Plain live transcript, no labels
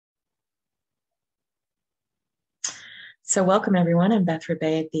So welcome everyone. I'm Beth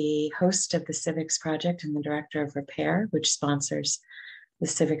Rebay, the host of the Civics Project and the Director of Repair, which sponsors the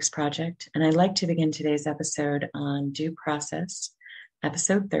Civics Project. And I'd like to begin today's episode on due process,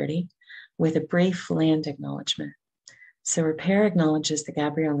 episode 30, with a brief land acknowledgement. So Repair acknowledges the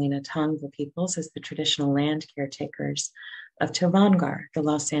Gabrielina Tongva peoples as the traditional land caretakers of Tovangar, the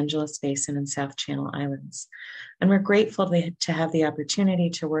Los Angeles Basin and South Channel Islands. And we're grateful to have the opportunity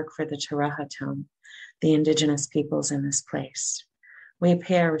to work for the Taraha Tone, the indigenous peoples in this place. We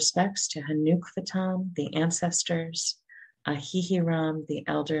pay our respects to Hanukvatam, the ancestors, Ahihiram, the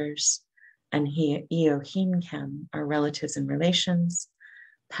elders, and Eohimkem, our relatives and relations,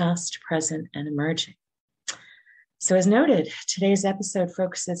 past, present, and emerging. So as noted, today's episode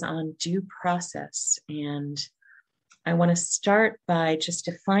focuses on due process, and I want to start by just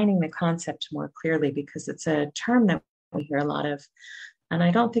defining the concept more clearly because it's a term that we hear a lot of, and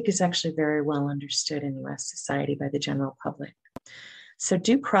I don't think is actually very well understood in US society by the general public. So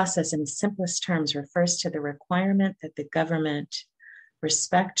due process in the simplest terms refers to the requirement that the government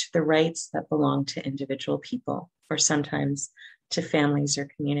respect the rights that belong to individual people, or sometimes to families or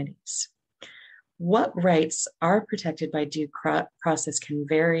communities. What rights are protected by due process can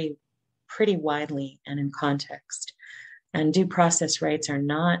vary pretty widely and in context. And due process rights are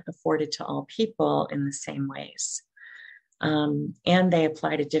not afforded to all people in the same ways. And they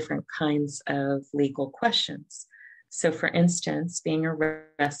apply to different kinds of legal questions. So for instance, being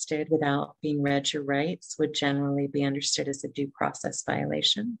arrested without being read your rights would generally be understood as a due process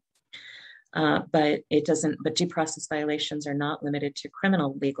violation. But due process violations are not limited to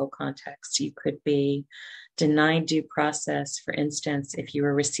criminal legal contexts. You could be denied due process, for instance, if you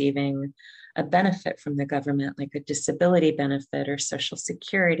were receiving a benefit from the government, like a disability benefit or Social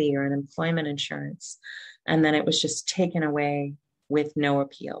Security or an employment insurance, and then it was just taken away with no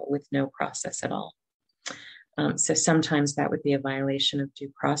appeal, with no process at all. So sometimes that would be a violation of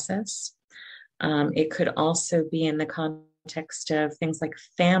due process. It could also be in the context of things like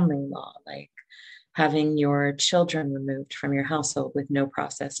family law, like having your children removed from your household with no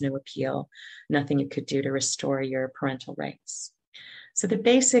process, no appeal, nothing you could do to restore your parental rights. So the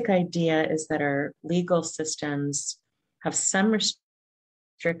basic idea is that our legal systems have some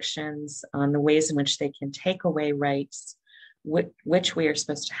restrictions on the ways in which they can take away rights which we are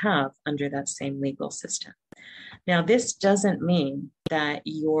supposed to have under that same legal system. Now, this doesn't mean that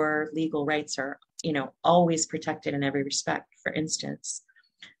your legal rights are, always protected in every respect. For instance,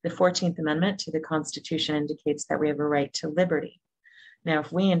 the 14th Amendment to the Constitution indicates that we have a right to liberty. Now,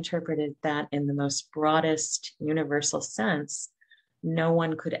 if we interpreted that in the most broadest universal sense, no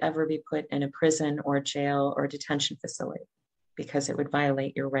one could ever be put in a prison or jail or detention facility because it would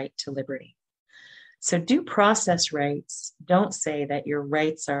violate your right to liberty. So due process rights don't say that your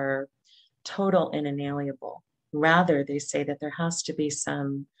rights are total and inalienable. Rather, they say that there has to be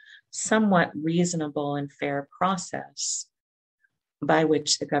some somewhat reasonable and fair process by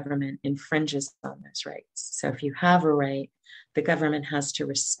which the government infringes on those rights. So if you have a right, the government has to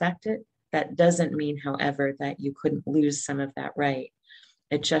respect it. That doesn't mean, however, that you couldn't lose some of that right.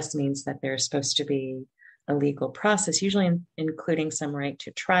 It just means that there's supposed to be a legal process, usually including some right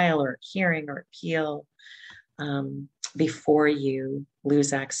to trial or hearing or appeal before you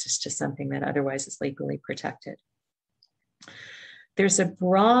lose access to something that otherwise is legally protected. There's a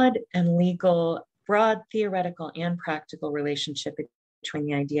broad theoretical and practical relationship between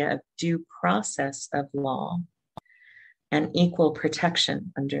the idea of due process of law and equal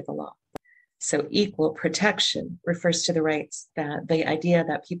protection under the law. So equal protection refers to the idea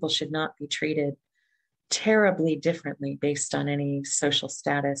that people should not be treated terribly differently based on any social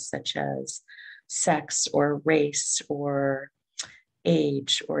status such as sex or race or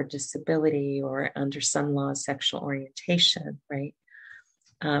age or disability or under some laws, sexual orientation, right?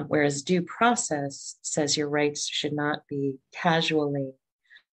 Whereas due process says your rights should not be casually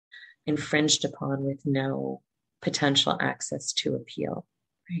infringed upon with no potential access to appeal,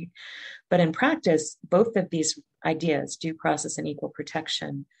 right? But in practice, both of these ideas, due process and equal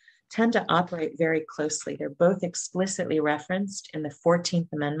protection, tend to operate very closely. They're both explicitly referenced in the 14th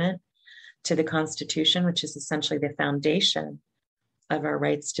Amendment to the Constitution, which is essentially the foundation of our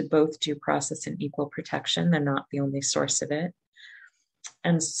rights to both due process and equal protection. They're not the only source of it.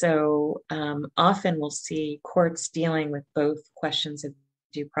 And so often we'll see courts dealing with both questions of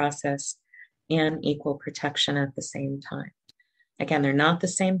due process and equal protection at the same time. Again, they're not the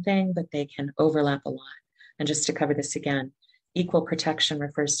same thing, but they can overlap a lot. And just to cover this again, equal protection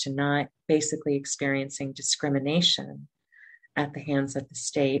refers to not basically experiencing discrimination at the hands of the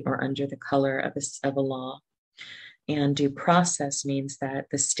state or under the color of a law. And due process means that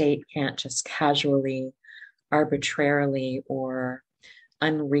the state can't just casually arbitrarily or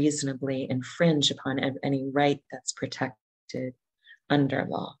unreasonably infringe upon any right that's protected under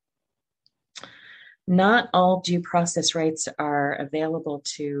law. Not all due process rights are available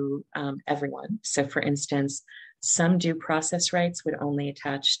to everyone. So, for instance, some due process rights would only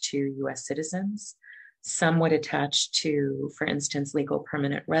attach to US citizens. Some would attach to, for instance, legal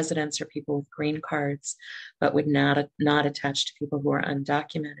permanent residents or people with green cards, but would not attach to people who are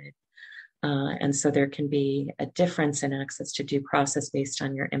undocumented. And so there can be a difference in access to due process based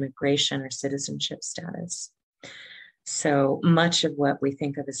on your immigration or citizenship status. So much of what we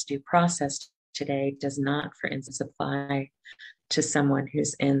think of as due process today does not, for instance, apply to someone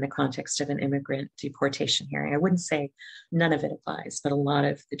who's in the context of an immigrant deportation hearing. I wouldn't say none of it applies, but a lot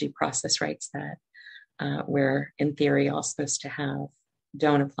of the due process rights that we're in theory all supposed to have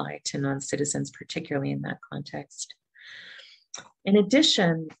don't apply to non-citizens, particularly in that context. In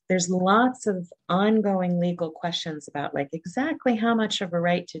addition, there's lots of ongoing legal questions about like exactly how much of a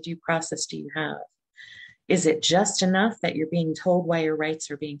right to due process do you have? Is it just enough that you're being told why your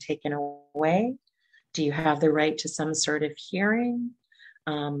rights are being taken away? Do you have the right to some sort of hearing?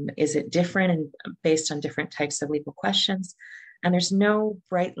 Is it different and based on different types of legal questions? And there's no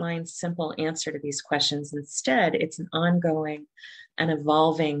bright line, simple answer to these questions. Instead, it's an ongoing and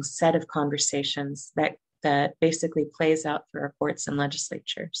evolving set of conversations that basically plays out through our courts and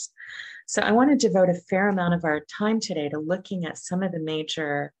legislatures. So I want to devote a fair amount of our time today to looking at some of the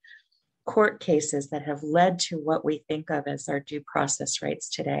major court cases that have led to what we think of as our due process rights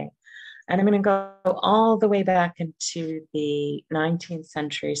today. And I'm going to go all the way back into the 19th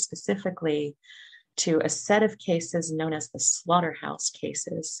century, specifically to a set of cases known as the slaughterhouse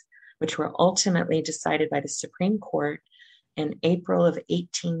cases, which were ultimately decided by the Supreme Court in April of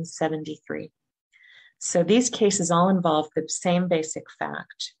 1873. So these cases all involved the same basic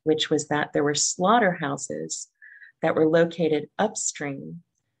fact, which was that there were slaughterhouses that were located upstream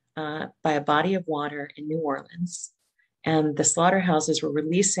by a body of water in New Orleans. And the slaughterhouses were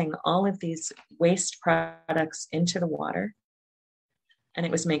releasing all of these waste products into the water, and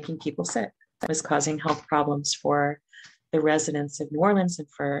it was making people sick. It was causing health problems for the residents of New Orleans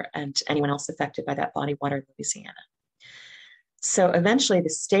and anyone else affected by that body of water in Louisiana. So eventually the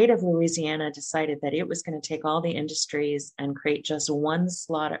state of Louisiana decided that it was going to take all the industries and create just one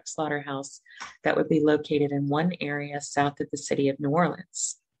slaughterhouse that would be located in one area south of the city of New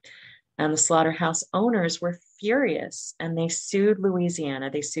Orleans. And the slaughterhouse owners were furious, and they sued Louisiana,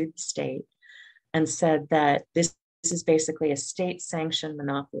 they sued the state, and said that this is basically a state-sanctioned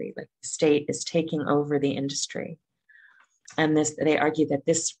monopoly, like the state is taking over the industry. And they argued that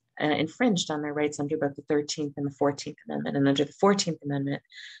this infringed on their rights under both the 13th and the 14th Amendment. And under the 14th Amendment,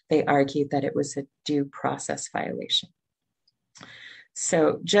 they argued that it was a due process violation.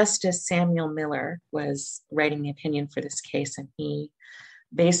 So Justice Samuel Miller was writing the opinion for this case, and he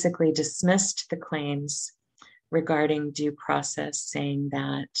basically dismissed the claims regarding due process, saying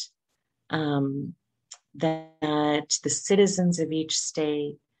that that the citizens of each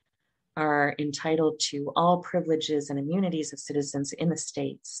state are entitled to all privileges and immunities of citizens in the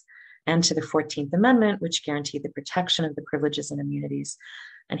states, and to the 14th Amendment, which guaranteed the protection of the privileges and immunities.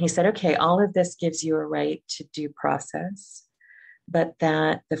 And he said, okay, all of this gives you a right to due process, but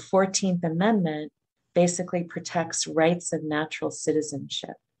that the 14th Amendment basically protects rights of natural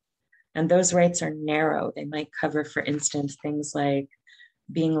citizenship. And those rights are narrow. They might cover, for instance, things like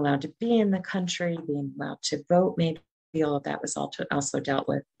being allowed to be in the country, being allowed to vote, maybe all of that was also dealt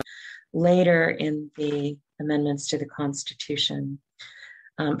with later in the amendments to the Constitution.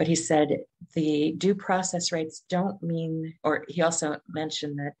 But he said the due process rights don't mean, or he also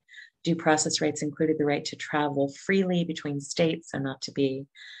mentioned that due process rights included the right to travel freely between states and not to be,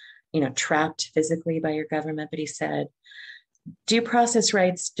 trapped physically by your government. But he said, due process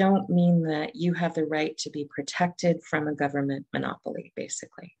rights don't mean that you have the right to be protected from a government monopoly,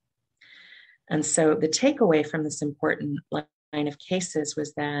 basically. And so the takeaway from this important line of cases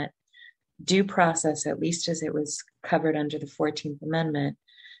was that due process, at least as it was covered under the 14th Amendment,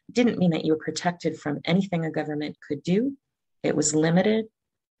 didn't mean that you were protected from anything a government could do. It was limited.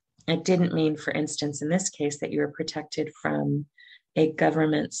 It didn't mean, for instance, in this case, that you were protected from a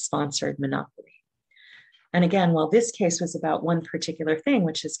government-sponsored monopoly. And again, while this case was about one particular thing,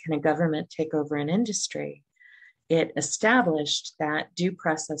 which is can a government take over an industry, it established that due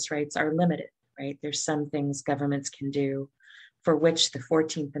process rights are limited, right? There's some things governments can do for which the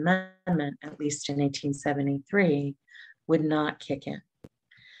 14th Amendment, at least in 1873, would not kick in.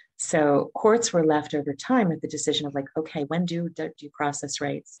 So courts were left over time with the decision of like, okay, when do due process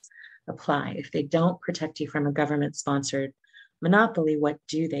rights apply? If they don't protect you from a government-sponsored monopoly, what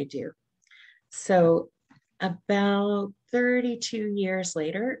do they do? So About 32 years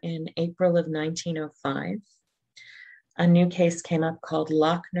later, in April of 1905, a new case came up called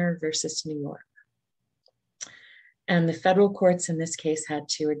Lochner versus New York. And the federal courts in this case had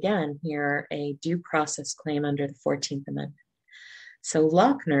to, again, hear a due process claim under the 14th Amendment. So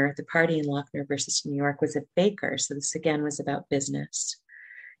Lochner, the party in Lochner versus New York, was a baker. So this again was about business.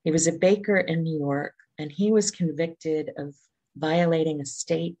 He was a baker in New York, and he was convicted of violating a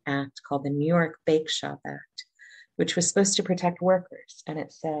state act called the New York Bake Shop Act, which was supposed to protect workers. And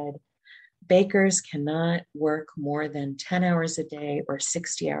it said, bakers cannot work more than 10 hours a day or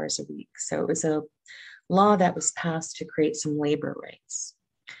 60 hours a week. So it was a law that was passed to create some labor rights.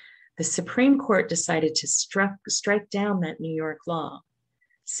 The Supreme Court decided to strike down that New York law,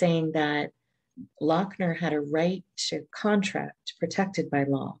 saying that Lochner had a right to contract protected by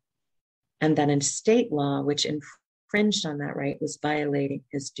law, and that in state law, which infringed on that right, was violating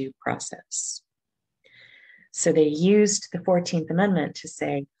his due process. So they used the 14th Amendment to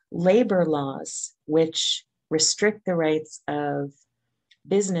say labor laws, which restrict the rights of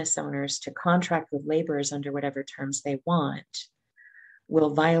business owners to contract with laborers under whatever terms they want,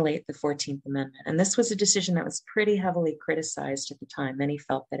 will violate the 14th Amendment. And this was a decision that was pretty heavily criticized at the time. Many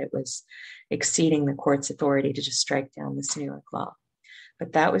felt that it was exceeding the court's authority to just strike down this New York law.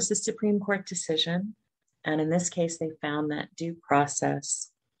 But that was the Supreme Court decision. And in this case, they found that due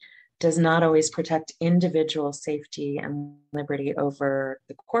process does not always protect individual safety and liberty over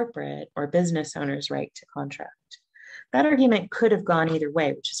the corporate or business owner's right to contract. That argument could have gone either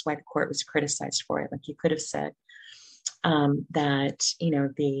way, which is why the court was criticized for it. Like you could have said that,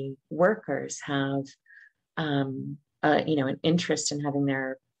 the workers have, an interest in having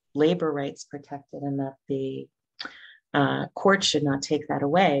their labor rights protected, and that the court should not take that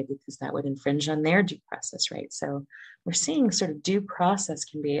away because that would infringe on their due process rights. So we're seeing sort of due process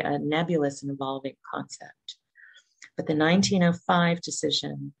can be a nebulous and evolving concept. But the 1905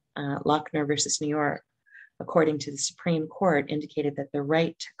 decision, Lochner versus New York, according to the Supreme Court, indicated that the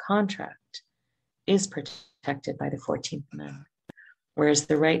right to contract is protected by the 14th Amendment, whereas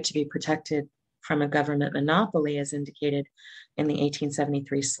the right to be protected from a government monopoly, as indicated in the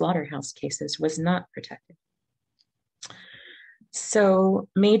 1873 slaughterhouse cases, was not protected. So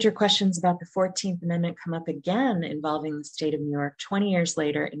major questions about the 14th Amendment come up again involving the state of New York 20 years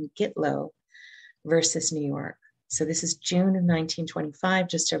later in Gitlow versus New York. So this is June of 1925,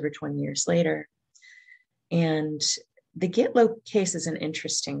 just over 20 years later. And the Gitlow case is an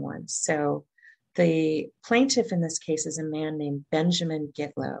interesting one. So the plaintiff in this case is a man named Benjamin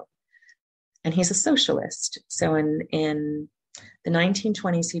Gitlow, and he's a socialist. So in the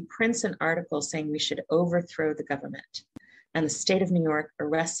 1920s, he prints an article saying we should overthrow the government, and the state of New York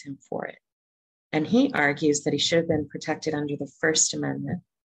arrests him for it. And he argues that he should have been protected under the First Amendment.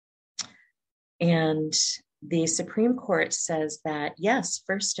 And the Supreme Court says that, yes,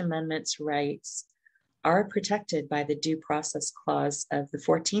 First Amendment's rights are protected by the due process clause of the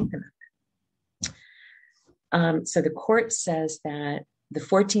 14th Amendment. So the court says that the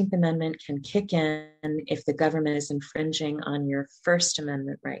 14th Amendment can kick in if the government is infringing on your First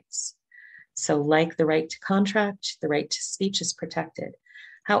Amendment rights. So like the right to contract, the right to speech is protected.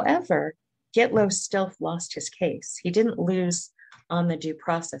 However, Gitlow still lost his case. He didn't lose on the due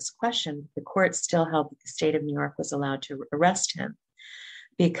process question. The court still held that the state of New York was allowed to arrest him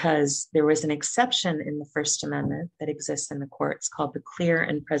because there was an exception in the First Amendment that exists in the courts called the clear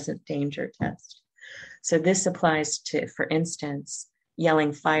and present danger test. So this applies to, for instance,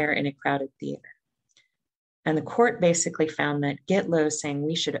 yelling fire in a crowded theater. And the court basically found that Gitlow saying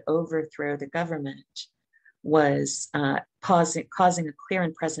we should overthrow the government was causing a clear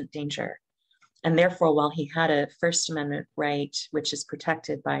and present danger. And therefore, while he had a First Amendment right, which is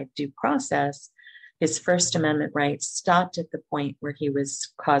protected by due process, his First Amendment right stopped at the point where he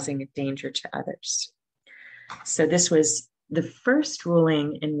was causing a danger to others. So this was the first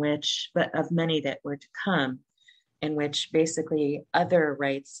ruling in which, but of many that were to come, in which basically other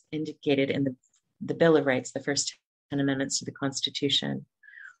rights indicated in the Bill of Rights, the first 10 amendments to the Constitution,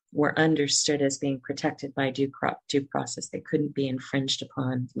 were understood as being protected by due process. They couldn't be infringed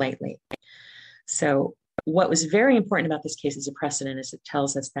upon lightly. So what was very important about this case as a precedent is it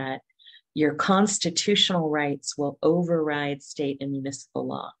tells us that your constitutional rights will override state and municipal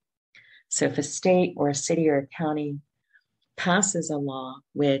law. So if a state or a city or a county passes a law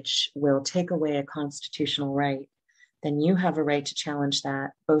which will take away a constitutional right, then you have a right to challenge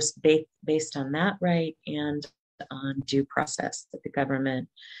that, both based on that right and on due process, that the government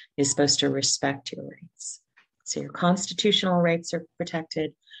is supposed to respect your rights. So your constitutional rights are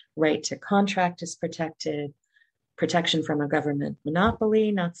protected, right to contract is protected, protection from a government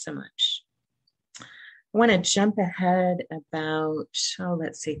monopoly, not so much. I want to jump ahead about,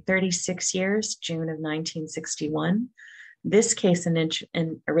 36 years, June of 1961. This case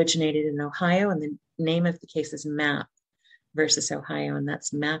originated in Ohio, and the name of the case is Mapp versus Ohio, and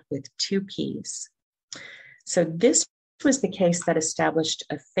that's Mapp with two P's. So this was the case that established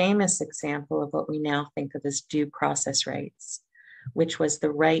a famous example of what we now think of as due process rights, which was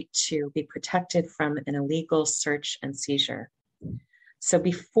the right to be protected from an illegal search and seizure. So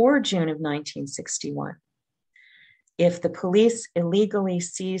before June of 1961, if the police illegally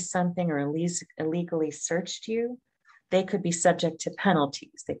seized something or illegally searched you, they could be subject to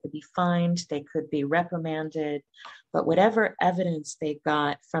penalties. They could be fined, they could be reprimanded, but whatever evidence they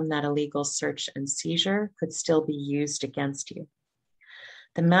got from that illegal search and seizure could still be used against you.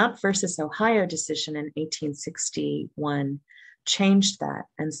 The Mapp versus Ohio decision in 1861 changed that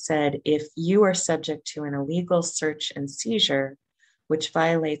and said, if you are subject to an illegal search and seizure, which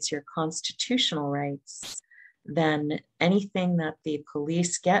violates your constitutional rights, then anything that the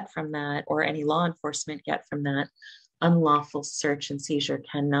police get from that or any law enforcement get from that unlawful search and seizure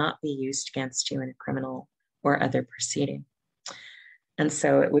cannot be used against you in a criminal or other proceeding. And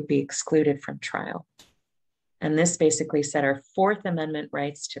so it would be excluded from trial. And this basically said our Fourth Amendment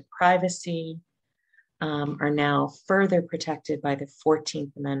rights to privacy are now further protected by the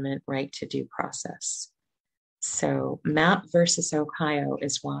 14th Amendment right to due process. So Mapp versus Ohio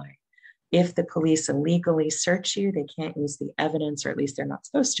is why. If the police illegally search you, they can't use the evidence, or at least they're not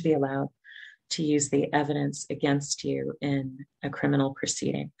supposed to be allowed to use the evidence against you in a criminal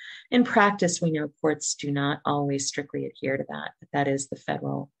proceeding. In practice, we know courts do not always strictly adhere to that, but that is the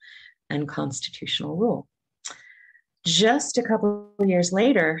federal and constitutional rule. Just a couple of years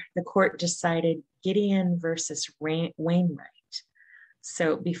later, the court decided Gideon versus Wainwright.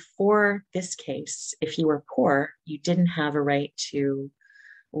 So before this case, if you were poor, you didn't have a right to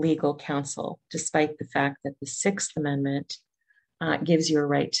legal counsel, despite the fact that the Sixth Amendment gives you a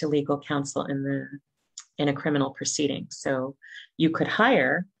right to legal counsel in a criminal proceeding. So you could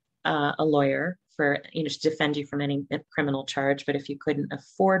hire a lawyer to defend you from any criminal charge, but if you couldn't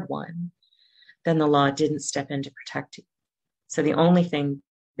afford one, then the law didn't step in to protect you. So the only thing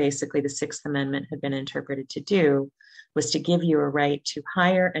basically the Sixth Amendment had been interpreted to do was to give you a right to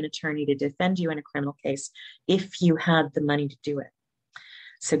hire an attorney to defend you in a criminal case if you had the money to do it.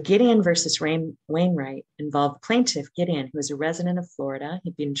 So Gideon versus Wainwright involved plaintiff Gideon, who was a resident of Florida.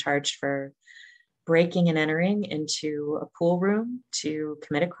 He'd been charged for breaking and entering into a pool room to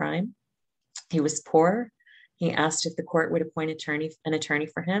commit a crime. He was poor. He asked if the court would appoint an attorney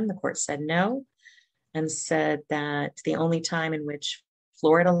for him. The court said no, and said that the only time in which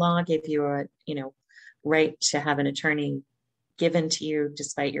Florida law gave you a right to have an attorney given to you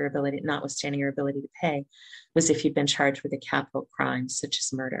despite your ability, notwithstanding your ability to pay, was if you'd been charged with a capital crime such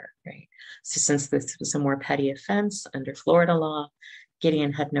as murder, right? So since this was a more petty offense under Florida law,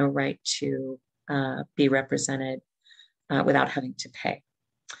 Gideon had no right to be represented without having to pay.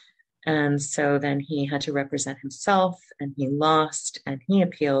 And so then he had to represent himself, and he lost, and he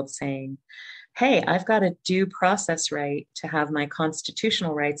appealed saying, hey, I've got a due process right to have my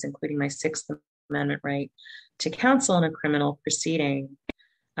constitutional rights, including my Sixth Amendment right to counsel in a criminal proceeding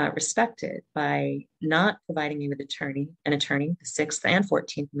respected by not providing me with an attorney. The Sixth and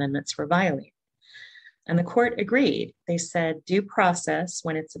 14th Amendments were violated. And the court agreed. They said due process,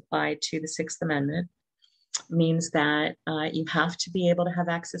 when it's applied to the Sixth Amendment, means that you have to be able to have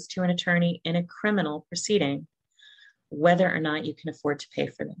access to an attorney in a criminal proceeding, whether or not you can afford to pay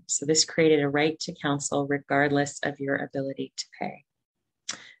for them. So this created a right to counsel regardless of your ability to pay.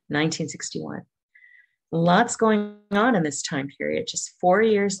 1961. Lots going on in this time period. Just 4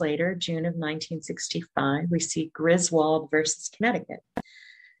 years later, June of 1965, we see Griswold versus Connecticut.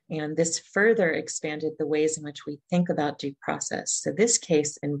 And this further expanded the ways in which we think about due process. So this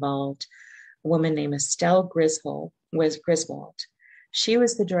case involved a woman named Estelle Griswold. She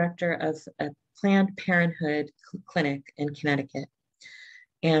was the director of a Planned Parenthood clinic in Connecticut.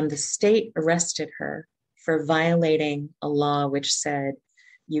 And the state arrested her for violating a law which said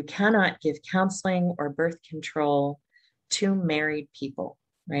you cannot give counseling or birth control to married people,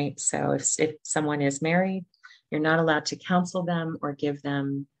 right? So if someone is married, you're not allowed to counsel them or give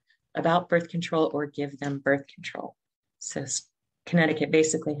them about birth control or give them birth control. So Connecticut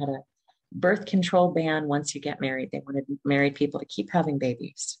basically had a birth control ban once you get married. They wanted married people to keep having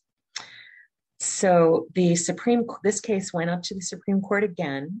babies. So this case went up to the Supreme Court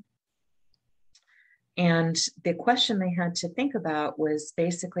again. And the question they had to think about was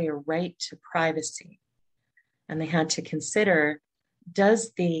basically a right to privacy. And they had to consider,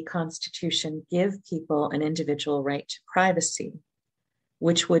 does the Constitution give people an individual right to privacy,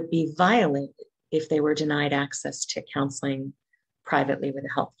 which would be violated if they were denied access to counseling privately with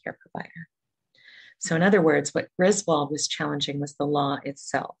a healthcare provider. So in other words, what Griswold was challenging was the law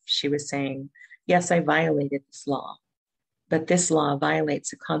itself. She was saying, yes, I violated this law, but this law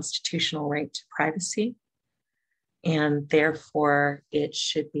violates a constitutional right to privacy, and therefore it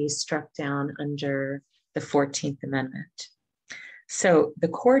should be struck down under the 14th Amendment. So the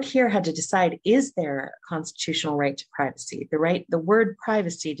court here had to decide, is there a constitutional right to privacy? The word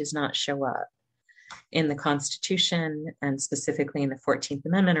privacy does not show up in the Constitution and specifically in the 14th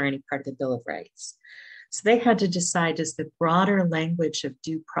Amendment or any part of the Bill of Rights. So they had to decide, does the broader language of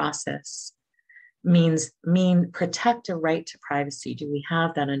due process mean protect a right to privacy? Do we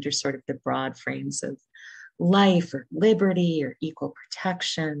have that under sort of the broad frames of life or liberty or equal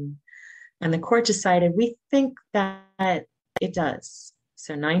protection? And the court decided, we think that it does.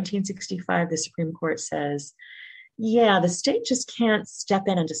 So 1965, the Supreme Court says, yeah, the state just can't step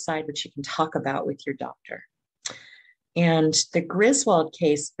in and decide what you can talk about with your doctor. And the Griswold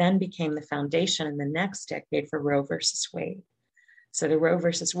case then became the foundation in the next decade for Roe versus Wade. So the Roe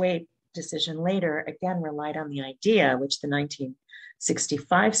versus Wade decision later, again, relied on the idea, which the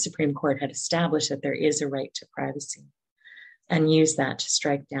 1965 Supreme Court had established, that there is a right to privacy, and used that to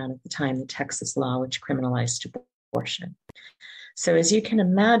strike down at the time the Texas law, which criminalized abortion. So as you can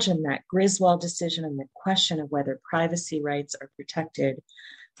imagine, that Griswold decision and the question of whether privacy rights are protected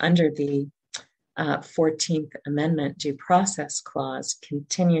under the 14th Amendment due process clause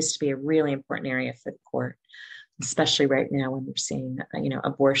continues to be a really important area for the court, especially right now when we're seeing,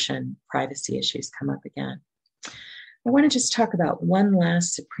 abortion privacy issues come up again. I want to just talk about one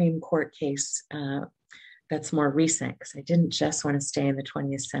last Supreme Court case that's more recent, because I didn't just want to stay in the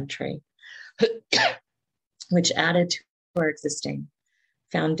 20th century, which added to our existing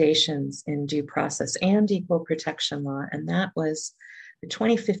foundations in due process and equal protection law, and that was the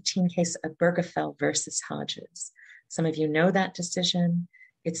 2015 case of Obergefell versus Hodges. Some of you know that decision.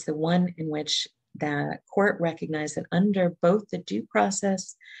 It's the one in which the court recognized that under both the due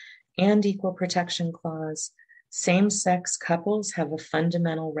process and equal protection clause, same-sex couples have a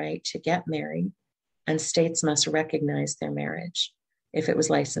fundamental right to get married, and states must recognize their marriage if it was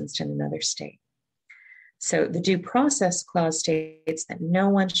licensed in another state. So the due process clause states that no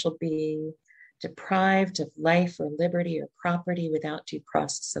one shall be deprived of life or liberty or property without due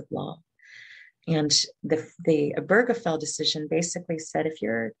process of law. And the Obergefell decision basically said, if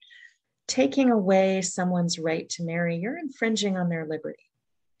you're taking away someone's right to marry, you're infringing on their liberty.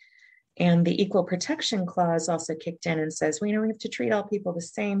 And the equal protection clause also kicked in and says, we have to treat all people the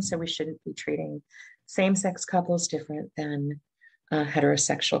same, so we shouldn't be treating same-sex couples different than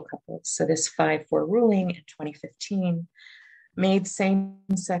heterosexual couples. So this 5-4 ruling in 2015 made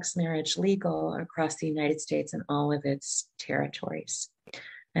same-sex marriage legal across the United States and all of its territories.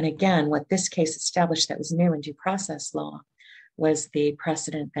 And again, what this case established that was new in due process law was the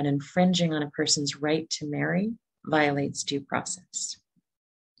precedent that infringing on a person's right to marry violates due process.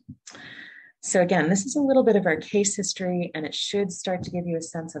 So again, this is a little bit of our case history, and it should start to give you a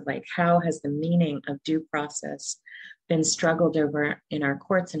sense of how has the meaning of due process been struggled over in our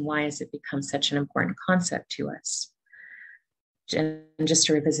courts, and why has it become such an important concept to us? And just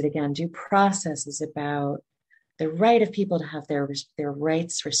to revisit again, due process is about the right of people to have their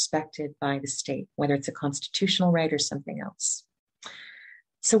rights respected by the state, whether it's a constitutional right or something else.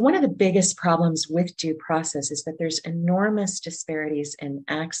 So one of the biggest problems with due process is that there's enormous disparities in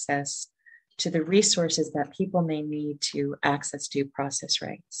access to the resources that people may need to access due process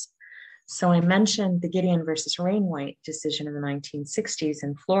rights. So I mentioned the Gideon versus Rainwhite decision in the 1960s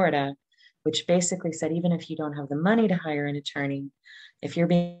in Florida, which basically said, even if you don't have the money to hire an attorney, if you're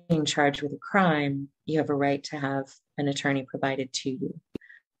being charged with a crime, you have a right to have an attorney provided to you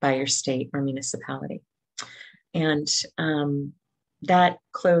by your state or municipality. And that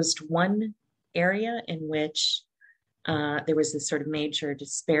closed one area in which there was this sort of major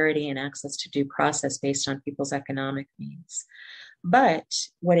disparity in access to due process based on people's economic needs. But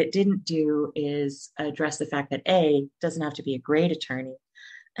what it didn't do is address the fact that A, it doesn't have to be a great attorney,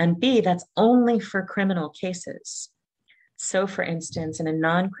 and B, that's only for criminal cases. So for instance, in a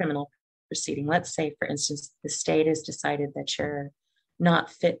non-criminal proceeding, let's say, for instance, the state has decided that you're not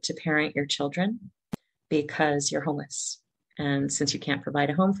fit to parent your children because you're homeless. And since you can't provide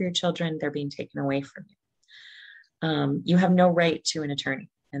a home for your children, they're being taken away from you. You have no right to an attorney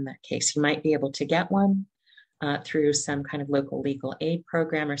in that case. You might be able to get one through some kind of local legal aid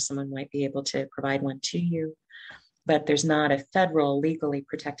program, or someone might be able to provide one to you. But there's not a federal legally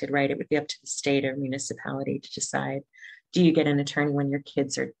protected right. It would be up to the state or municipality to decide, do you get an attorney when your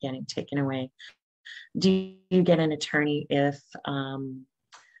kids are getting taken away? Do you get an attorney if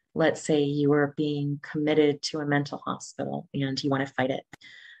let's say you are being committed to a mental hospital and you want to fight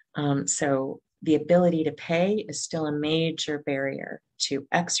it. So the ability to pay is still a major barrier to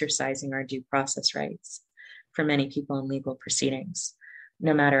exercising our due process rights for many people in legal proceedings.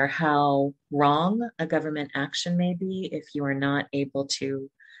 No matter how wrong a government action may be, if you are not able to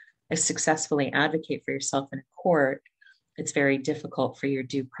successfully advocate for yourself in a court, it's very difficult for your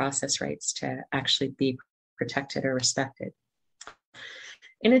due process rights to actually be protected or respected.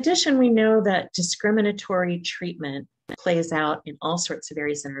 In addition, we know that discriminatory treatment plays out in all sorts of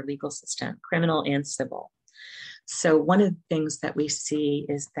areas in our legal system, criminal and civil. So one of the things that we see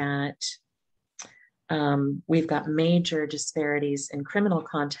is that we've got major disparities in criminal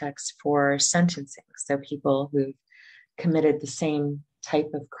context for sentencing. So people who've committed the same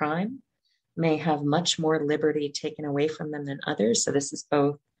type of crime may have much more liberty taken away from them than others. So this is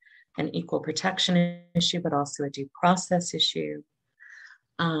both an equal protection issue, but also a due process issue.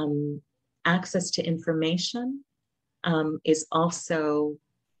 Access to information is also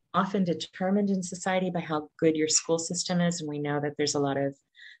often determined in society by how good your school system is. And we know that there's a lot of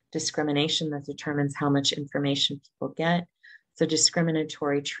discrimination that determines how much information people get. So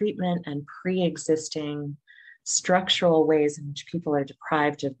discriminatory treatment and pre-existing structural ways in which people are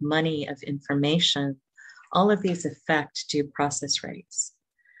deprived of money, of information, all of these affect due process rights.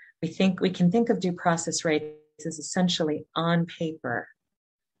 We can think of due process rights as essentially on paper,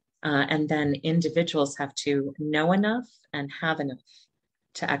 and then individuals have to know enough and have enough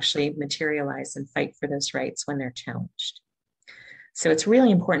to actually materialize and fight for those rights when they're challenged. So it's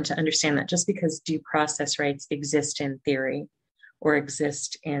really important to understand that just because due process rights exist in theory or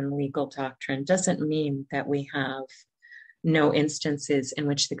exist in legal doctrine doesn't mean that we have no instances in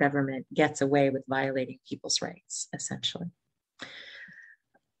which the government gets away with violating people's rights, essentially.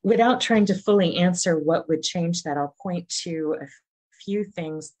 Without trying to fully answer what would change that, I'll point to a few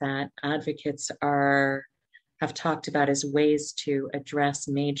things that advocates have talked about as ways to address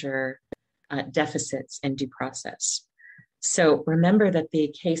major deficits in due process. So remember that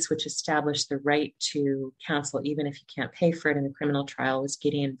the case which established the right to counsel, even if you can't pay for it in the criminal trial, was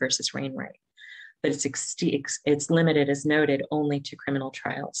Gideon versus Wainwright. But it's limited, as noted, only to criminal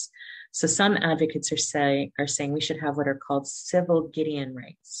trials. So some advocates are saying we should have what are called civil Gideon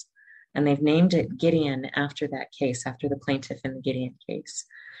rights. And they've named it Gideon after that case, after the plaintiff in the Gideon case,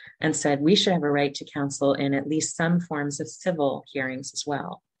 and said we should have a right to counsel in at least some forms of civil hearings as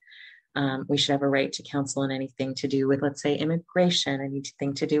well. We should have a right to counsel in anything to do with, let's say, immigration,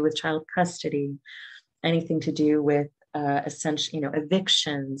 anything to do with child custody, anything to do with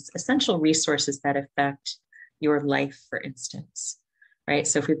evictions, essential resources that affect your life, for instance, right?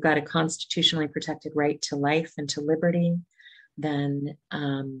 So if we've got a constitutionally protected right to life and to liberty, then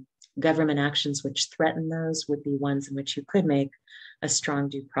government actions which threaten those would be ones in which you could make a strong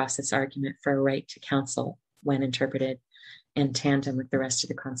due process argument for a right to counsel when interpreted in tandem with the rest of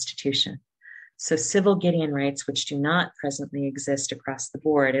the Constitution. So civil Gideon rights, which do not presently exist across the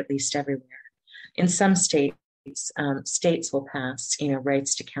board, at least everywhere. In some states, states will pass,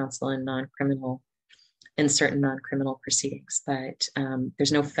 rights to counsel in certain non-criminal proceedings, but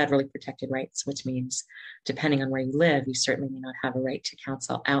there's no federally protected rights, which means depending on where you live, you certainly may not have a right to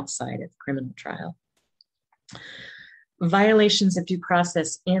counsel outside of criminal trial. Violations of due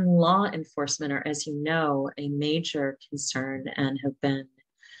process in law enforcement are, as you know, a major concern and have been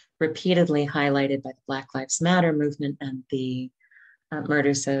repeatedly highlighted by the Black Lives Matter movement and the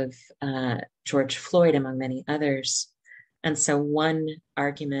murders of George Floyd, among many others. And so one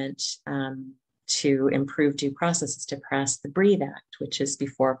argument to improve due process is to pass the Breathe Act, which is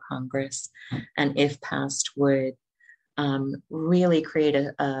before Congress, and if passed would really create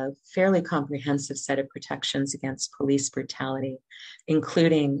a fairly comprehensive set of protections against police brutality,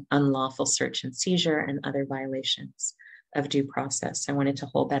 including unlawful search and seizure and other violations of due process. I wanted to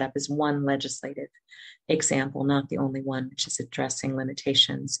hold that up as one legislative example, not the only one, which is addressing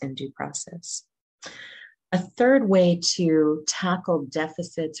limitations in due process. A third way to tackle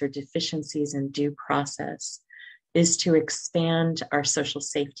deficits or deficiencies in due process is to expand our social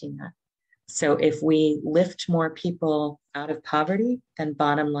safety net. So if we lift more people out of poverty, then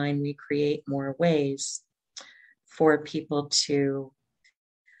bottom line, we create more ways for people to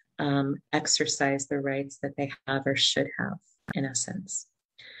exercise the rights that they have or should have, in essence.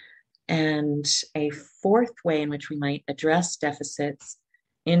 And a fourth way in which we might address deficits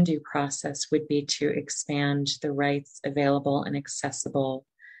in due process would be to expand the rights available and accessible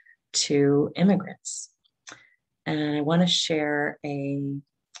to immigrants. And I want to share a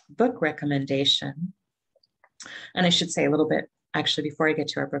book recommendation. And I should say a little bit, actually, before I get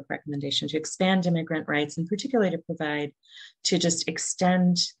to our book recommendation, to expand immigrant rights, and particularly to just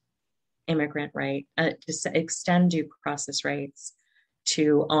extend immigrant right, to extend due process rights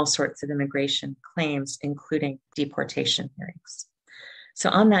to all sorts of immigration claims, including deportation hearings. So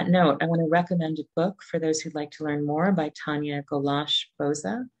on that note, I want to recommend a book for those who'd like to learn more by Tanya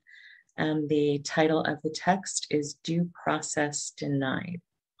Gulash-Boza. And the title of the text is Due Process Denied.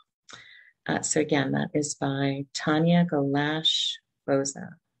 So again, that is by Tanya Gulash-Boza.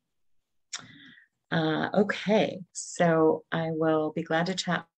 Okay, so I will be glad to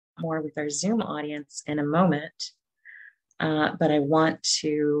chat more with our Zoom audience in a moment. But I want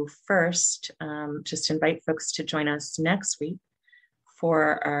to first just invite folks to join us next week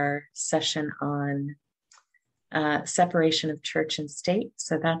for our session on separation of church and state.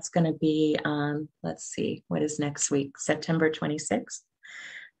 So that's going to be on, let's see, what is next week? September 26th.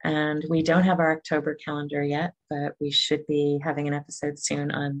 And we don't have our October calendar yet, but we should be having an episode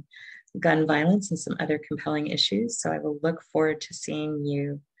soon on gun violence and some other compelling issues. So I will look forward to seeing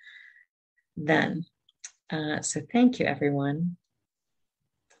you then. So thank you, everyone.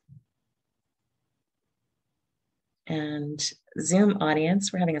 And Zoom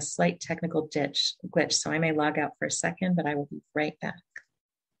audience, we're having a slight technical glitch, so I may log out for a second, but I will be right back.